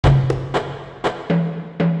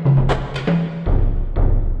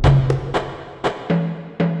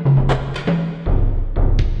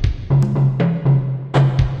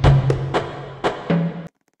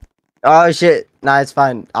Oh shit. Nah, it's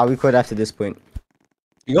fine. I'll record after this point.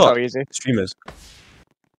 You got easy. streamers.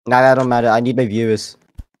 Nah, that don't matter. I need my viewers.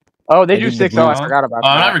 Oh, they I do need the 6-0. I views. forgot about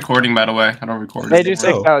I'm that. not recording, by the way. I don't record. They do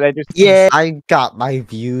Oh. 6-0. They do 6-0. Yeah, I got my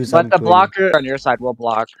views. But I'm the good. blocker on your side will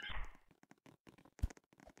block.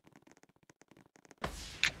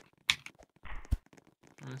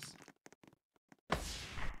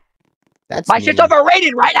 That's My me. shit's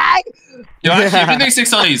overrated, right, Ag? Yo, actually, if you're doing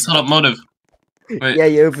 6 Ls, hold up, motive. Wait. Yeah,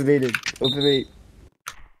 you overrated. Overrated.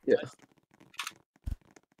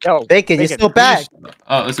 Yo, Bacon, you're still back.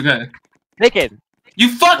 Oh, it's okay. Bacon. You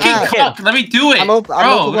fucking Ah. fuck! Let me do it, I'm open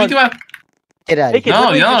bro. Let me do it. Get out of Bacon, here. No,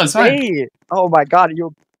 what did you no, just it's fine. say? Oh my god,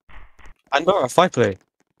 you. Pandora 5 play.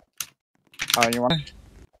 Oh, you want?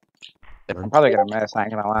 I'm probably gonna miss. I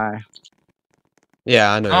ain't gonna lie.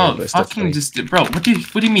 Yeah, I know. Oh, but it's still fucking funny. just, bro. What do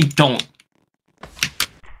you mean don't?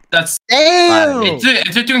 That's Damn!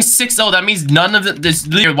 if they're doing 6-0, that means none of this.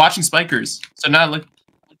 You're watching spikers, so now look,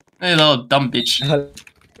 hey, little dumb bitch.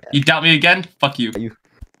 You doubt me again? Fuck you.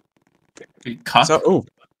 You cuck. So, oh,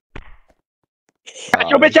 Got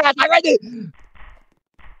your bitch ass. I read it.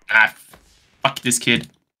 Ah, fuck this kid.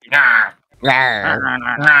 Nah,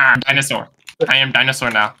 nah, dinosaur. I am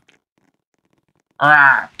dinosaur now.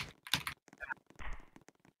 Ah.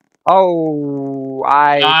 Oh,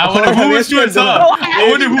 I wonder who is shorts, huh? I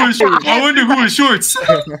wonder who is shorts. I wonder who is shorts.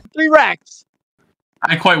 3 racks.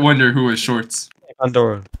 I quite wonder who is shorts.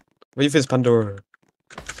 Pandora. What if it's Pandora?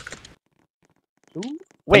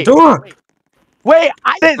 Wait, Pandora! wait.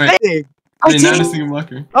 I didn't Wait. say anything. I did not a single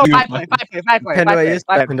blocker. Oh, Single 5 play, blocker. 5 play, 5 play, 5 Pandora, play, you're 5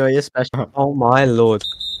 play. Pandora, you're special. Oh my lord.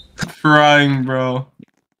 Crying, bro.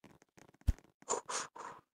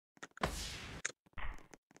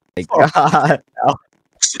 My God.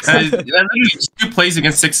 I literally 2 plays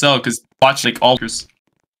against 6-0 because watch like all.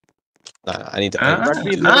 I need to.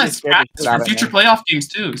 Rugby literally Nice scared the practice shit out for of future me. playoff games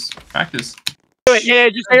too. Practice. Do it. Yeah,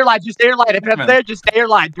 just stay your line. Just stay your line. If it's there, just stay your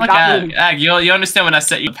line. Do Look, not move. Ag, you understand when I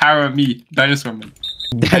set you the power of me, dinosaur man.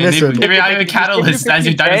 Dinosaur. Maybe I am a catalyst as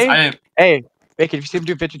your dinosaur. I am Hey, Bacon, if you see him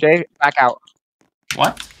do 50J, back out.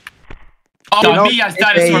 what? Oh, You know, me as it's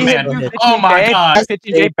dinosaur a- man. Oh my god.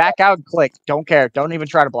 50J, back out and click. Don't care. Don't even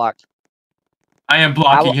try to block. I am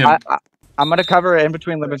blocking him. I'm gonna cover in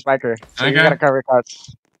between Lim and Spiker. So you Okay. gotta cover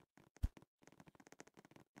cuts.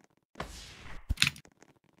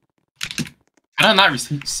 How did I not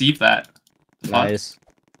receive that? Fuck. Nice.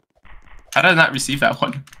 How did I not receive that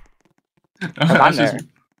one? I'm there.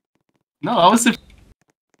 No, I was the.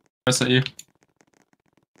 I saw you.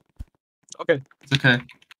 Okay. It's okay.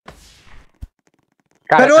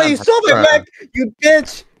 Pandora, you stole my back, you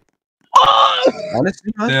bitch!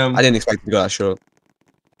 Honestly, man, Damn. I didn't expect to go that short.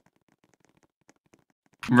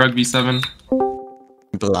 Rugby 7.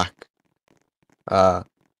 Black.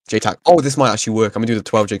 J-Tac. Oh, this might actually work. I'm gonna do the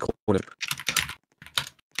 12J corner.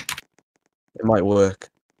 It might work.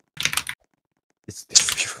 It's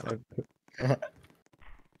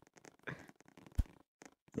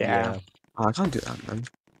Yeah. Oh, I can't do that, man.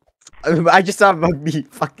 I just saw me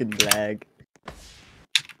fucking lag.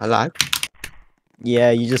 I lag.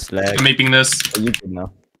 Yeah, you just lag. I'm making this. Oh, you did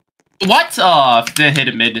know. What? Oh, didn't hit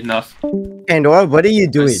it mid enough. Pandora, what are you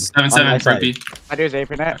doing? 7-7 rugby. I do his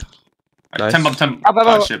ape in it. Nice. 10 bump, 10. Up, up, Oh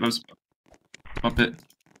up. shit, bump it.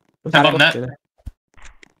 10 bump net.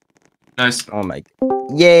 Nice. Oh my.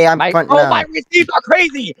 Yeah, I'm front Oh, now. my receipts are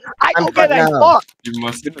crazy. I I'm don't get front that now. fuck. You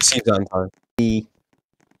must. Didn't see that in time.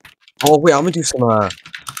 Oh wait, I'm gonna do some of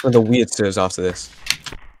the weird serves after this.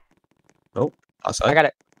 Oh, outside. I got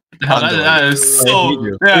it. Hell, that is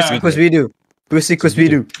so. Yeah. Cause we do. Brucey, cause we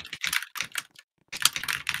do.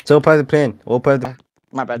 It's all part of the plan. All part of the.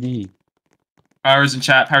 My bad. Powers in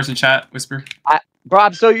chat. Powers in chat. Whisper. Bro,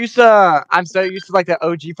 I'm so used to like the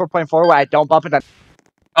OG 4.4 where I don't bump it.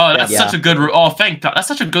 Oh, that's Yeah. such a good rule. Oh, thank God. That's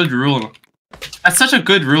such a good rule. That's such a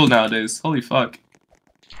good rule nowadays. Holy fuck.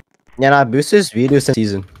 Yeah, nah, Boosters video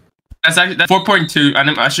season. That's actually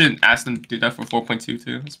 4.2. I shouldn't ask them to do that for 4.2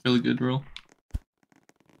 too. That's a really good rule.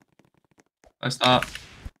 Let's stop.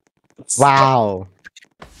 Wow.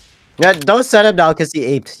 Yeah, don't set him down because he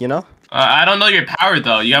aped, you know? I don't know your power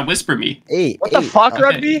though. You gotta whisper me. Hey. What the fuck, Okay.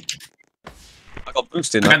 Rugby? I got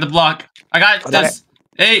boosted. I got the block. I got I got this.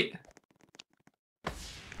 8.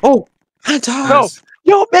 Oh, anti. No.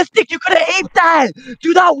 Yo, Mystic, you could have aped that.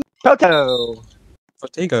 Do that. Toto.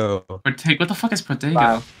 Protego. Protego. What the fuck is Protego?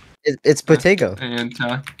 Wow. It's Protego. And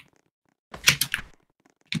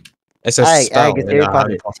It's a Alright, spell. it's in Harry Harry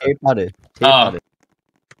Potter. Potter. Harry Potter. Oh. Harry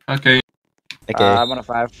Potter. okay. Okay. I'm on a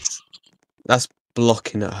 5. That's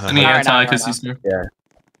blocking at her. I need Alright, anti alright, because alright. he's new. Yeah.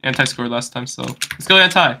 Anti scored last time, so let's go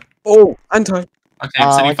anti. Oh, anti. Okay,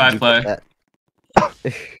 I city can 5 do play. that.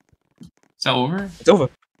 Is that over? It's over.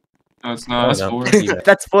 No, it's not. Oh, That's no. 4.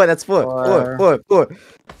 That's 4. That's 4. 4.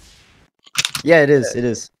 Yeah, it is. It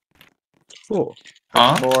is. 4.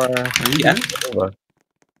 Huh? 4. Yeah, it's over.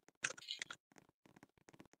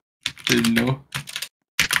 Didn't know.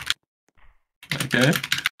 Okay.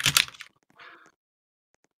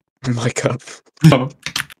 My cup. No.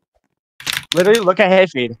 Literally, look at head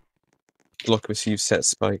feed. Block receive set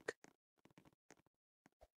spike.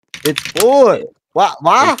 It's 4. What?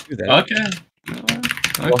 Do that. Okay.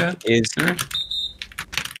 Okay. Block is Sure.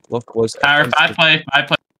 block was. Power 5 play. 5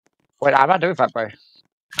 play. Wait, I'm not doing 5 play.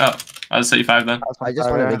 Oh, I'll set you 5 then. I just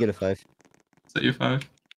want to make it a 5. Set you 5.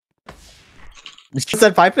 You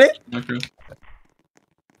said 5 play? Okay.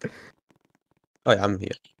 Oh yeah, I'm here.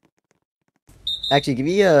 Actually, give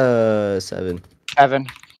me a 7. 7.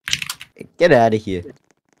 Get out of here.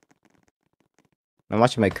 I'm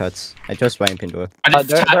watching my cuts. I trust Ryan Pindor. I just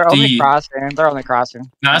They're tapped only D. crossing. They're only crossing.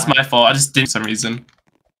 No, that's my fault. I just did for some reason.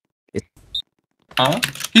 Huh?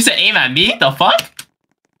 You said aim at me? The fuck?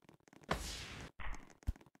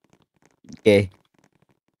 Okay.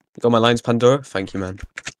 You got my lines, Pandora? Thank you, man.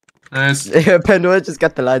 Nice. Pandora just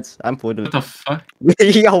got the lights. I'm for What it. the fuck?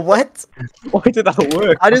 Yo, what? Why did that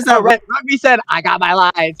work? How does that work? Rugby said, I got my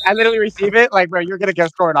lines. I literally receive it. Like, bro, you're going to get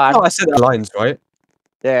scored on. Oh, I said the lines, right?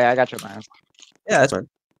 Yeah, I got your lines. Yeah, that's fine.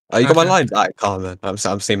 You got my Okay. lines? Alright, calm, man. I'm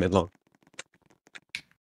saying mid long.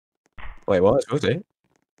 Wait, what? What's it?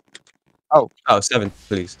 Oh. Oh, 7,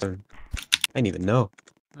 please. 7. I didn't even know.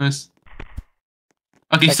 Nice.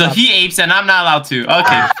 Okay, Check so out. he apes and I'm not allowed to.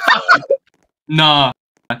 Okay. Nah.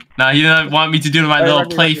 Nah, he doesn't want me to do my Hey, little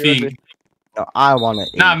rugby, play rugby, thing. rugby. No, I want it.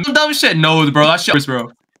 Nah, dumb shit. No, bro. That's yours, bro.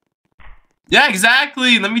 Yeah,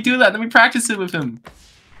 exactly. Let me do that. Let me practice it with him.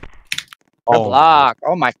 Good block.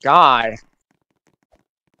 Oh my god.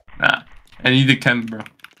 Nah. I need the chem, bro.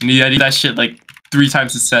 I need that shit like 3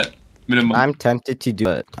 times a set. Minimum. I'm tempted to do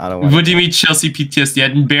it. I don't want What do you mean Chelsea PTSD?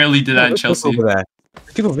 I barely did that in Look Chelsea. over there.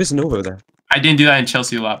 People risen over there. I didn't do that in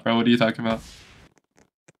Chelsea a lot, bro. What are you talking about?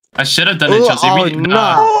 I should have done it in Ooh, Chelsea. oh,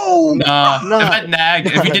 Nah. no. Nah. No. If I nag,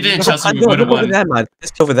 if we did it in Chelsea, we Look would have over won. there, man.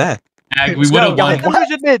 Let's go over there. Nag, we Let's would have go. won.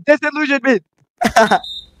 Disillusion mid. Disillusion mid.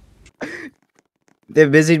 They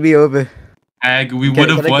busied me over. Nag, we Can- would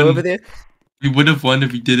have can I go over won. there? We would have won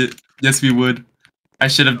if we did it. Yes, we would. I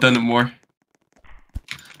should have done it more.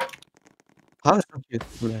 How is it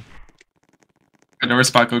over there? I never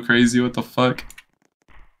spot go crazy. What the fuck?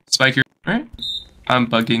 Spike your right? I'm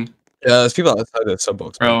bugging, Yeah, there's people outside the sub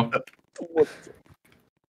box. bro.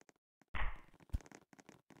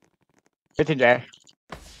 15J.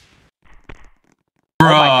 Bro.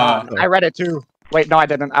 Oh my god. I read it too. Wait, no, I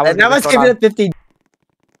didn't. I was That was giving it 50.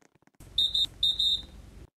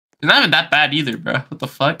 It's not even that bad either, bro. What the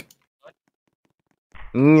fuck?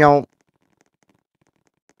 No.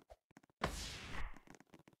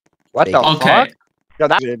 What the Okay. fuck? Yo,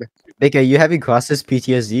 that did. Baker, you having crosses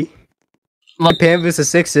PTSD? Look. Japan versus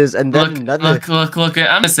Sixers and then another. Look. I'm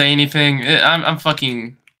gonna say anything. I'm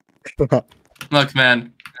fucking. Look,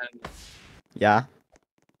 man. Yeah.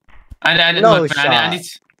 I No look, man.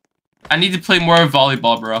 I need to play more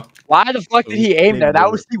volleyball, bro. Why the fuck did he aim there?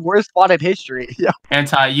 That was the worst spot in history. Yeah.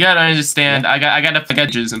 Anti, you gotta understand. I gotta forget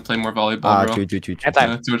edges and play more volleyball, Ah, bro. true. Anti.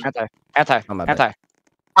 That's what- Oh, my bad. Anti.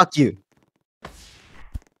 Fuck you.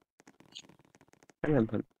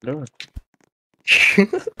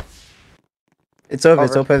 It's over.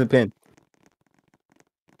 It's Over. over the pin.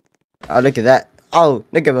 Oh, look at that. Oh,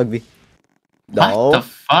 look at rugby. No. What the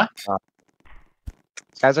fuck?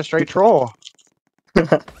 This guy's a straight troll.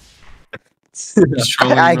 He's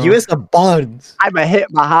trolling, Ah, bro. you is a buns. I'm a hit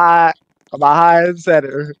my high and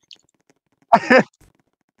center.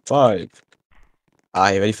 5.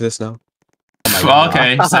 Are you ready for this now? Well,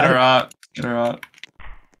 okay, set her up. Set her up.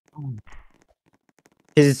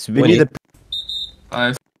 It's we Winnie. need the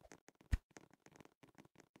 5.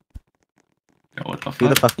 Yo, what the who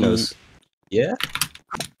the fuck? fuck knows. Yeah?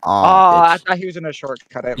 Oh, Oh, I thought he was in a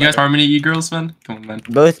shortcut. You guys harmony, you girls, man? Come on, man.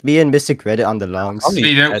 both me and Mystic Reddit on the longs. I'm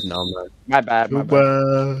Hey, there- dead now, man. My bad. My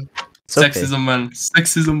bad. It's okay. Sexism, man.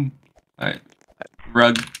 Sexism. Alright.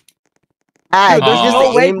 Rug. Ah, Oh. you just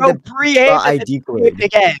Oh, wait, aimed bro. the Pre-aim ID code.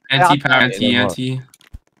 again. Anti-power, Yeah, anti.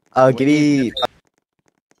 Oh, give me.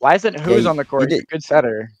 Why isn't Who's Yeah, on the court? you did- He's a good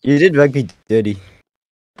setter. You did rugby dirty.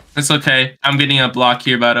 It's okay. I'm getting a block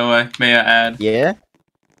here, by the way. May I add? Yeah.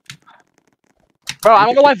 Bro, I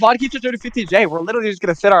don't know why VOD keeps it 15J. We're literally just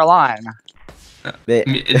gonna sit our line. But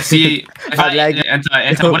See, if I like-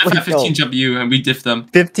 anti, what if I 15 jump you and we diff them?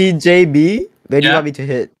 15 JB. Where do you Yeah. want me to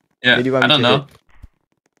hit? Yeah, Where do you want I me don't to know.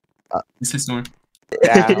 hit? Just hit somewhere.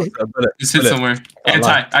 Yeah. Just hit somewhere. Oh,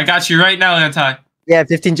 Anti, I got you right now, Anti. Yeah,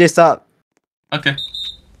 15J stop. Okay.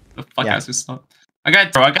 The fuck Yeah. has to stop? I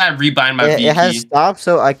gotta rebind my V It has key. stopped,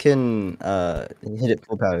 so I can hit it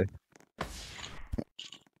full power.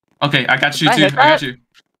 Okay, I got you Did I too. hit I got that? you.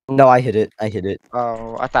 No, I hit it. I hit it.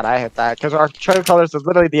 Oh, I thought I hit that because our trade colors is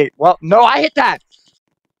literally the. Well, no, I hit that.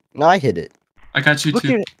 No, I hit it. I got you Look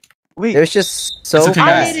too. at it. Wait, It was just so okay, I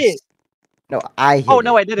guys. fast. hit it. No, I hit Oh it.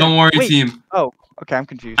 no, I didn't. Don't worry, Wait. team. Oh, okay, I'm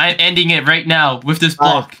confused. I'm ending it right now with this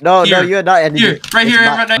block. No, here, no, you're not ending here, it. right It's here,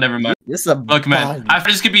 my- right now. Never mind. This is a Look, man, bug.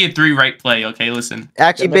 this could be a 3 right play. Okay, listen.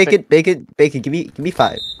 Actually, Yeah, bake it. Give me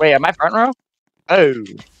 5. Wait, am I front row? Oh,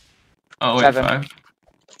 Oh wait, 7. 5.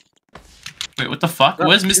 Wait, what the fuck? No,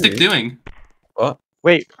 What is Mystic really. doing? What?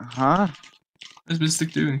 wait, huh? What is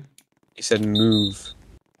Mystic doing? He said move.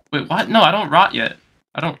 Wait, what? No, I don't rot yet.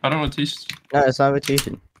 I don't rotation. No, it's not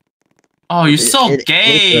rotation. Oh, you're so It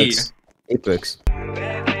gay. works. It works.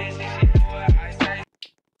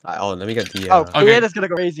 Oh, let me get the. Oh, Okay. is gonna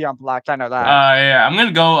go crazy on blocks. I know that. Yeah, I'm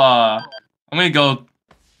gonna go.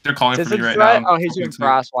 They're calling for me Citizens right threat? now. Oh, he's doing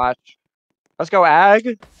cross watch. Let's go,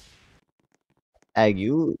 Ag.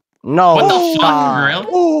 Haikyuu. No. What the fuck, stop. really?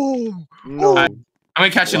 Oh, No. I'm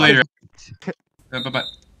gonna catch you What? later. Yeah, bye bye.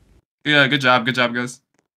 Yeah, good job, guys.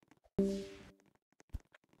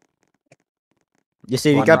 You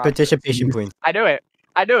see, you One got rock. participation points. I knew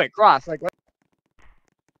it. Cross. Like what?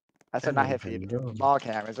 I said not Oh, hit feed. my God. Ball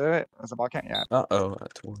cam, is it? Is the ball cam? Yeah. Uh-oh,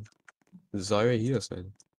 at 1. Zaire here said.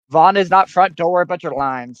 Vaughn is not front. Don't worry about your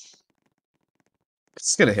lines.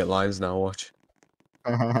 It's gonna hit lines now, watch.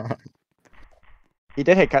 He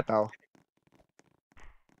did hit cut though.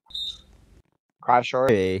 Cross short.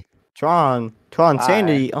 Hey, Tron Bye.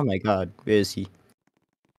 Sanity. Oh my God, where is he?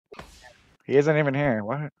 He isn't even here.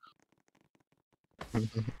 What?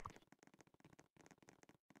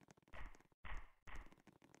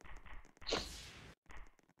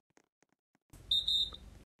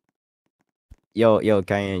 Yo,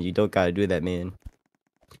 Kyan, you don't gotta do that, man.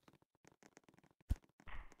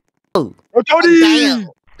 Oh, Oh, Tony!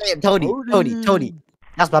 damn, Tony.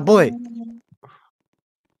 That's my boy.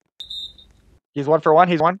 He's 1 for 1.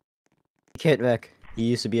 He's 1. Can't back. He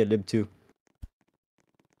used to be a lib too.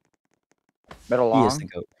 Middle He is long. the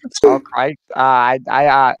goat. Oh Christ!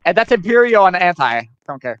 And that's Imperial on the anti.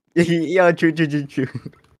 Don't care. Yo, true.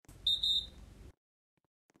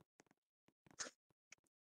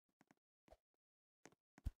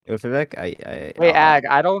 Yo, Vivek, Wait, Ag.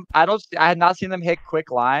 I had not seen them hit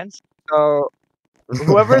quick lines. So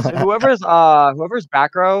whoever's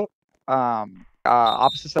back row,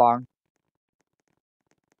 opposite long.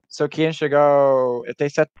 So Kian should go if they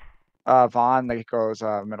set Vaughn, like it goes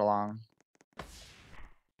middle long.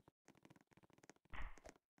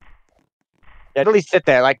 Yeah, at least sit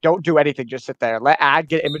there. Like, don't do anything. Just sit there. Let Ag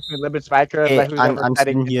get in between limit spiker. Hey, Let who's ever I'm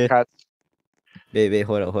setting sitting here. cuts. Wait,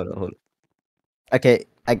 hold on. Okay,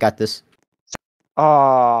 I got this.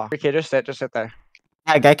 Oh, okay, just sit there.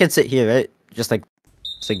 I can sit here, right? Just like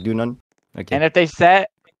do none. Okay. And if they set,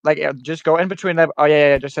 like, just go in between them. Oh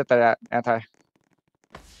yeah, just sit there. Anti.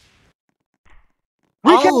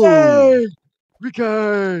 Oh! We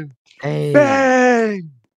can. Hey. Bang.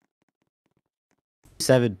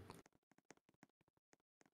 7.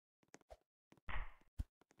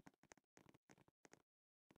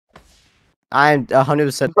 I'm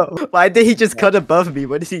 100%. Why did he just cut above me?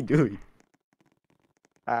 What is he doing?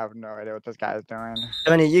 I have no idea what this guy is doing.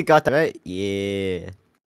 Tony, you got that right? Yeah.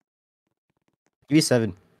 Give me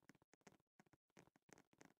 7.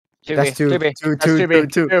 That's 2. 2B. 2. That's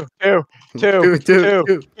 2B. 2.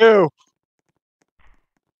 2.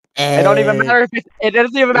 It don't even matter if it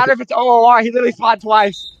doesn't even matter if it's OOR. He literally spawned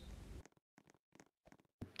twice.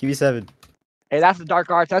 Give me 7. Hey, that's the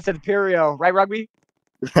Dark Arts. That's Imperio, right, Rugby?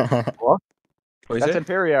 What is That's it?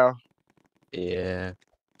 Imperio. Yeah.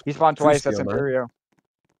 He spawned twice. That's skill, man. Imperio.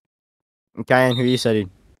 Kyan, who are you setting?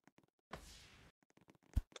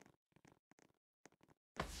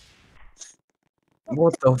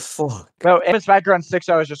 What the fuck? No, Image Spiker on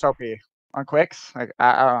 6-0 is just OP. On quicks, like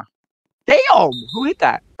I don't know. Damn! Who hit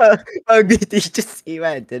that? Oh, did you just see what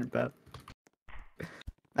I did, bro?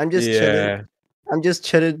 I'm just chilling. Yeah. I'm just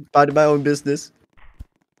chilling, minding my own business.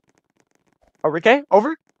 Oh, Rike?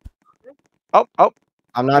 Over? Oh.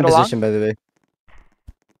 I'm not in Middle long? position, by the way.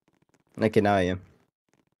 Okay, now I am.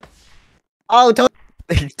 Oh, Tony!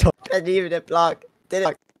 Didn't even hit block.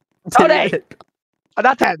 Didn't. Tony! Didn't even Oh,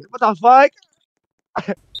 not 10. What the fuck?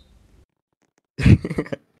 hit-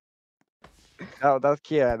 No, that's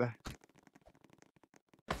Kian.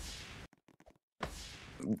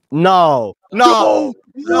 No! No!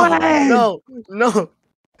 No!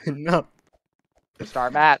 No!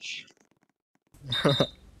 Start match.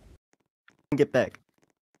 Get back.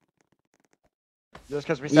 Just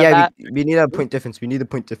because we said Yeah, that. we need a point difference. We need a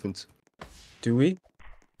point difference. Do we?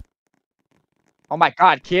 Oh my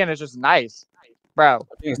God, Kian is just nice, bro.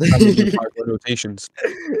 I think it's time to do 5 rotations.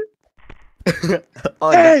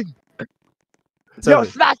 Oh, Hey, yo, sorry.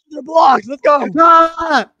 smash the blocks. Let's go.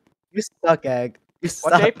 Ah! You suck, egg. You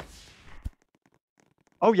What suck. shape?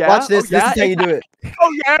 Oh yeah. Watch this. Oh, yeah. This is how you do it.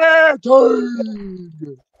 Oh yeah.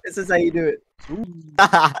 Dude. This is how you do it.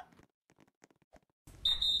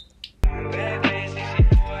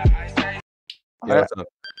 Yeah, what's up?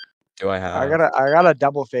 Do I have? I got a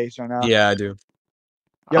double face right now. Yeah, I do.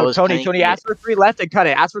 Yo, was Tony, playing ask for 3 left and cut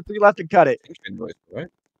it. Ask for 3 left and cut it. Right?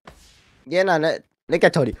 Yeah, no, look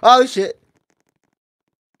at Tony. Oh shit.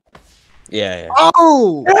 Yeah, yeah.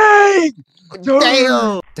 Oh!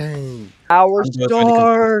 Dang! Dang. Our I'm just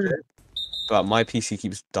star. But my PC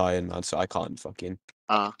keeps dying, man, so I can't fucking.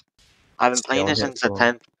 I've been Stay playing on it here since the for-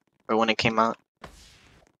 10th, or when it came out.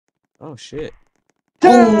 Oh shit.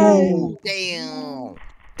 Dang! Damn.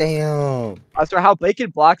 Damn. I swear how Bacon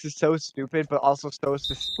blocks is so stupid, but also so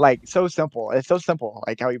so simple. It's so simple,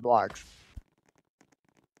 like how he blocks.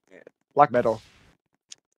 Block middle.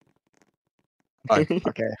 Fine.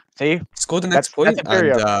 Okay. See? Score the next That's point,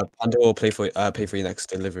 inferior. and Panda will pay for your next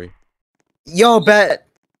delivery. Yo, bet.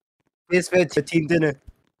 It's for team dinner.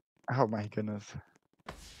 Oh my goodness.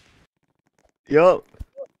 Yo.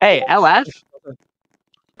 Hey, LF?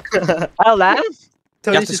 LF?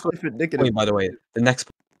 You have Tony's to just score different. Look at Wait, him. by the way, the next.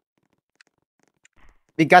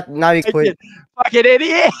 We got now he's point. Fucking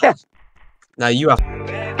idiot! Now you have.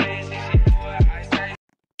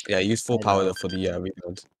 Yeah, use full I power know. though for the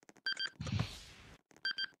rebound.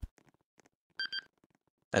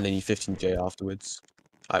 And then you 15J afterwards.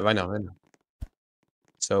 Alright, right now.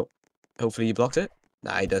 So, hopefully he blocks it.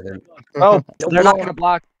 Nah, he doesn't. Oh, Don't they're block not gonna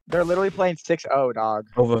block. They're literally playing 6-0, dog.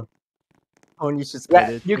 Over. Tony's just Yeah,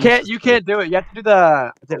 kidding. you can't do it. You have to do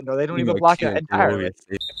the. No, they don't You even got block it Kian entirely.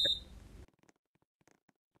 gloriously.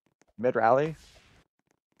 Mid rally.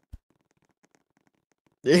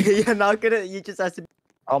 You're not gonna. You just have to.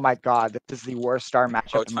 Oh my God, this is the worst star Oh,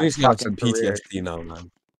 matchup in my Tony's gonna have fucking some career. PTSD now,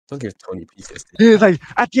 man. Don't give Tony PTSD. He's like,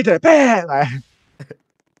 I get it, bad. Like,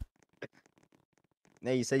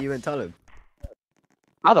 No, you said you wouldn't tell him.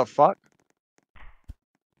 how the fuck?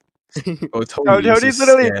 Oh, Oh, Tony Tony's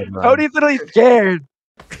literally, scared, man. Tony's literally scared.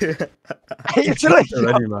 He's literally.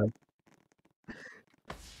 already, man.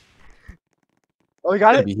 Oh, we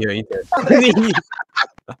got Gonna it. be here either.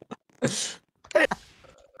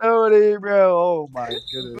 Tony, bro. Oh my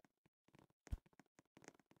goodness.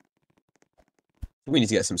 We need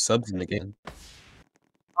to get some subs in the game.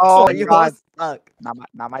 Oh, you God. all suck.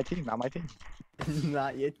 Not my team. Not my team.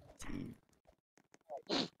 Not your team.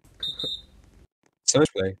 So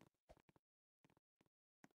much play.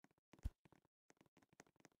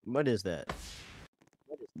 What is that?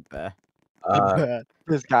 Bah.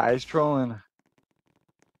 This guy is trolling.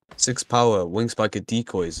 6 power, wing spiker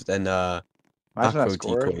decoys, then Imagine back that row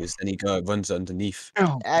score. decoys, then he runs underneath.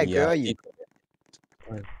 Oh, Hey, Yeah, girl, you.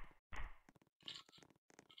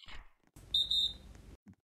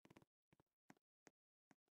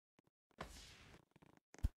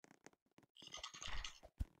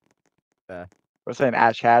 we're saying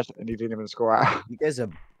Ash Hash, and he didn't even score out. You guys are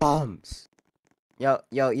bums. Yo,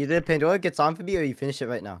 either Pandora gets on for me or you finish it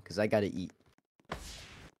right now, because I gotta eat.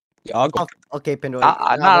 Yeah, I'll go. Oh, okay, Pandora.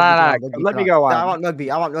 Nah. Let me go on. I want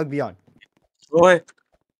rugby on. Boy.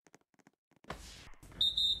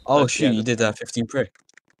 Oh, Let's shoot, get you it. did 15 prick.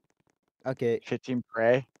 Okay. 15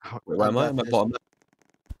 prey. Wait, where am I? I'm at bottom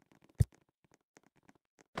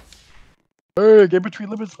left. Hey, game between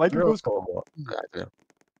limits. Spiker Bro, goes. or what? I don't know.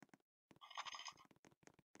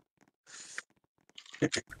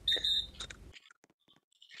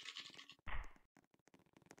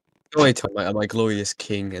 Don't worry, Tom, my glorious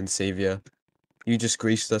king and savior. You just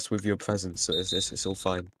graced us with your presence, so it's all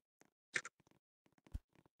fine.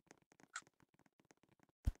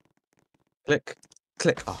 Click.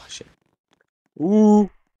 Click. Oh, shit. Ooh.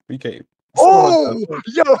 Okay. Oh,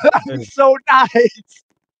 yo, that was so nice.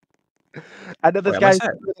 I know this Wait, am I guy's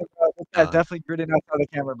set? definitely gritting us on the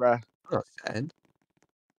camera, bro. Not fan.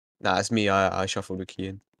 Nah, it's me. I shuffled the key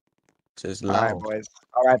in. So it's All right, loud. boys.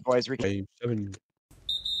 All right, boys. Wave 7.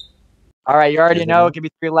 All right, you already Here's know. one. Give me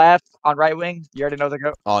 3 left on right wing. You already know the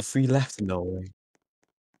go. Oh, 3 left? No way.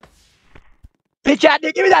 Hey, chat,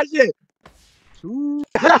 dude, give me that shit.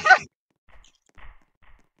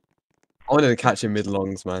 I wanted to catch him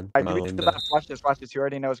mid-longs, man. All right, give me to the left. Watch this. Watch this. You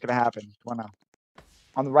already know what's gonna happen. Come on now.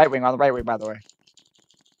 On the right wing. On the right wing, by the way.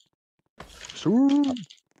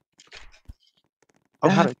 Oh,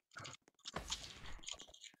 how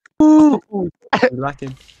Ooh.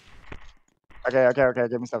 Lacking. Okay.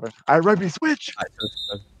 Give me 7. I rugby switch.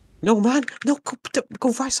 No, man. No,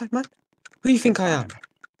 go right side, man. Who do you think I am?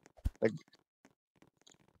 Like,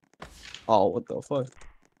 oh, what the fuck?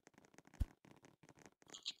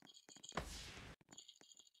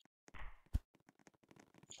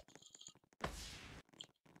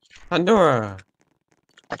 Pandora.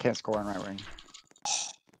 I can't score on right wing.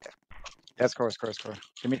 Yeah, score.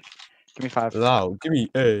 Give me 5. Loud. Give me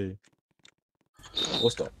A.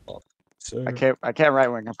 What's the fuck? Sir. I can't right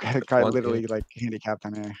wing. I'm kind One literally like handicapped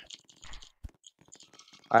on here.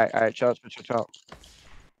 Alright, chill out.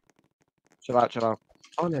 Chill out.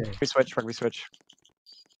 On it. Rugby switch.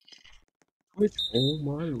 Oh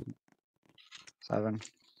my lord. 7.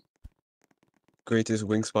 Greatest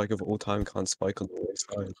wing spike of all time, can't spike on the wing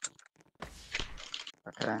side.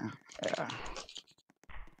 Okay.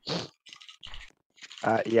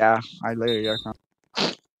 Yeah. I literally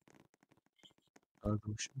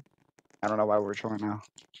I don't know why we're showing now.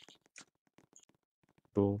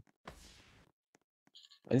 Cool.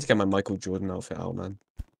 I need to get my Michael Jordan outfit out, man.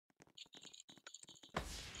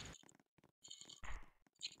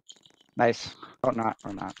 Nice. Or not.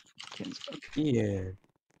 Yeah.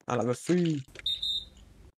 I like the food.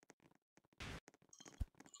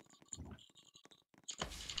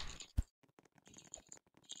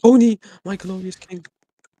 Oni! Michael Oni is king.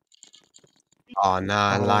 Oh,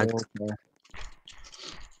 nah, lagged.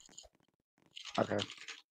 Okay.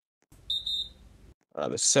 I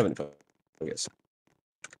have a 7 if I guess.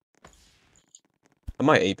 I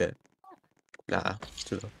might 8-bit. Nah, it's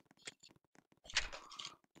too low.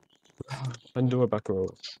 Undo a back row.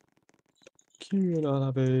 Cute, I'll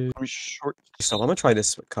have a... I'm short. So I'm gonna try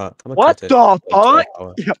this cut. I'm gonna What cut it. the fuck?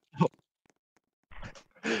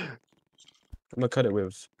 I'm gonna cut it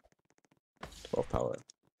with 12 power.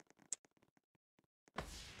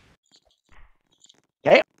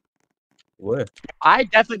 Okay. What? I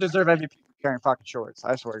definitely deserve MVP for carrying fucking shorts.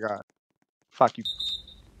 I swear to God. Fuck you.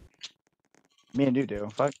 Me and you do.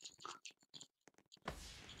 Fuck.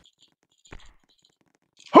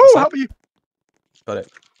 Who? Help you? Got it.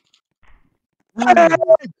 I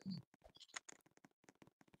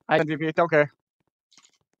MVP. Don't care.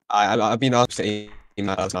 I've been asked to aim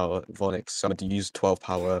at now Volleyball, so I'm going to use 12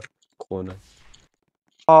 power corner.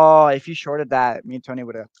 Oh, if you shorted that, me and Tony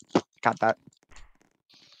would have got that.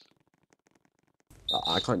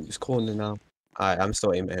 I can't use corner now. I'm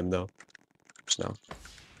still aiming at him though. Just now.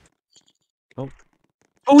 Oh.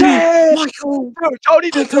 Tony! Michael! Dude, Tony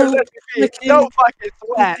deserves MVP. No fucking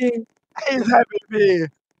sweat. King. He's MVP. Is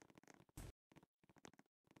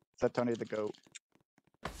that Tony the GOAT?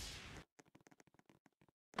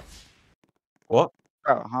 What?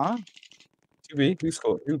 Oh, huh? 2B? Who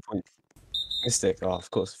scored? Who point? Mystic. Oh, of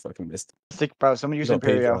course, fucking missed. Sick, bro. Someone use You got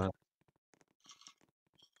Imperio. Pedro.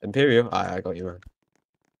 Imperio? I got you, man.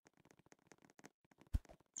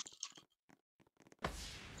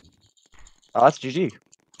 Oh, that's GG.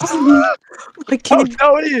 My king! Oh,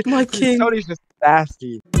 Tony! My king! Tony's just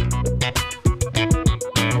nasty.